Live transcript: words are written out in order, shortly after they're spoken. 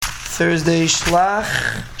Thursday, Shlach,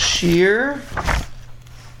 Shiur,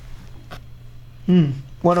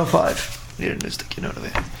 105. You didn't stick your note over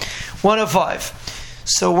there. 105.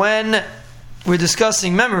 So when we're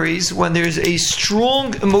discussing memories, when there's a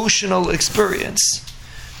strong emotional experience,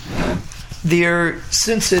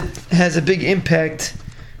 since it has a big impact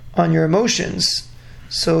on your emotions,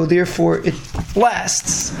 so therefore it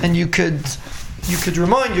lasts, and you could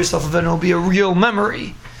remind yourself of it, and it'll be a real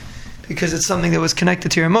memory because it's something that was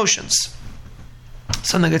connected to your emotions.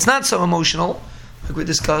 Something that's not so emotional, like we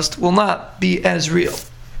discussed, will not be as real.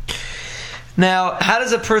 Now, how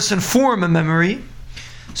does a person form a memory?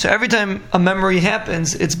 So every time a memory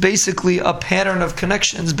happens, it's basically a pattern of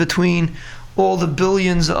connections between all the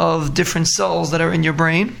billions of different cells that are in your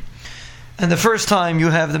brain. And the first time you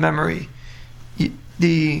have the memory, you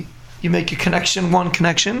make a connection, one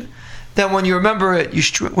connection. Then when you remember it,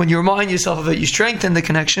 when you remind yourself of it, you strengthen the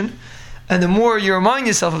connection. And the more you remind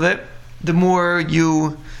yourself of it, the more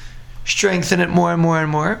you strengthen it more and more and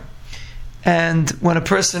more. And when a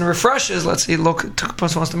person refreshes, let's say, a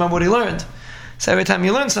person wants to remember what he learned. So every time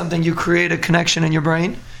you learn something, you create a connection in your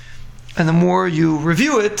brain. And the more you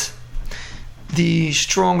review it, the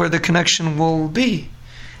stronger the connection will be.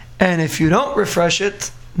 And if you don't refresh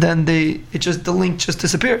it, then the link just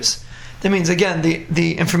disappears. That means, again,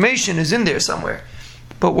 the information is in there somewhere.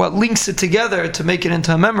 But what links it together to make it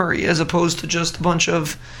into a memory, as opposed to just a bunch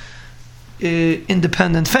of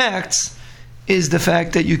independent facts, is the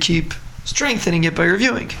fact that you keep strengthening it by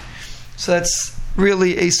reviewing. So that's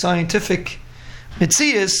really a scientific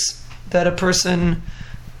mitzias that a person,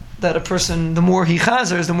 the more he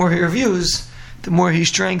chazers, the more he reviews, the more he's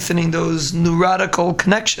strengthening those neurological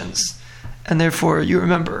connections, and therefore you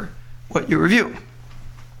remember what you review.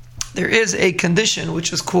 There is a condition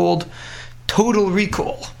which is called total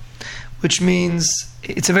recall, which means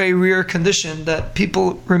it's a very rare condition that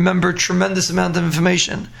people remember tremendous amount of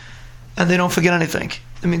information and they don't forget anything.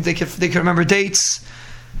 I mean, they can remember dates.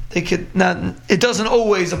 It doesn't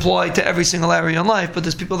always apply to every single area in life, but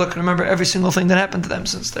there's people that can remember every single thing that happened to them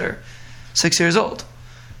since they're 6 years old,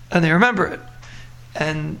 and they remember it.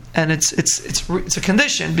 And it's a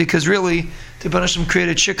condition, because really the Rebbeinu Shalom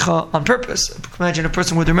created shikha on purpose. Imagine a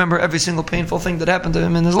person would remember every single painful thing that happened to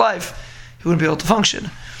him in his life, he wouldn't be able to function.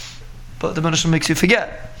 But the Rebbeinu Shalom makes you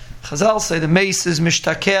forget. Chazal say the mace is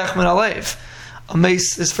mishtakeach min alev. A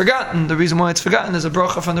mace is forgotten. The reason why it's forgotten is a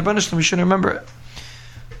bracha from the Rebbeinu Shalom. We shouldn't remember it.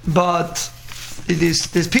 But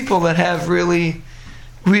there's people that have really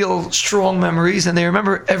real strong memories, and they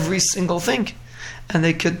remember every single thing, and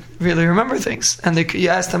they could really remember things. And you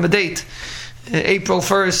ask them a date, April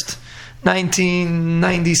 1st,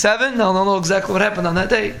 1997, they'll know exactly what happened on that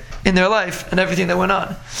day in their life and everything that went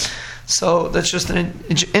on. So that's just an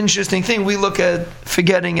interesting thing. We look at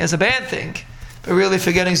forgetting as a bad thing, but really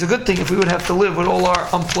forgetting is a good thing. If we would have to live with all our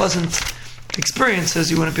unpleasant experiences,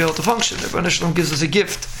 you wouldn't be able to function. The Rebbeinu Shalom gives us a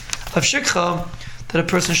gift of shikha that a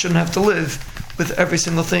person shouldn't have to live with every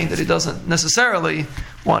single thing that he doesn't necessarily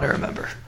want to remember.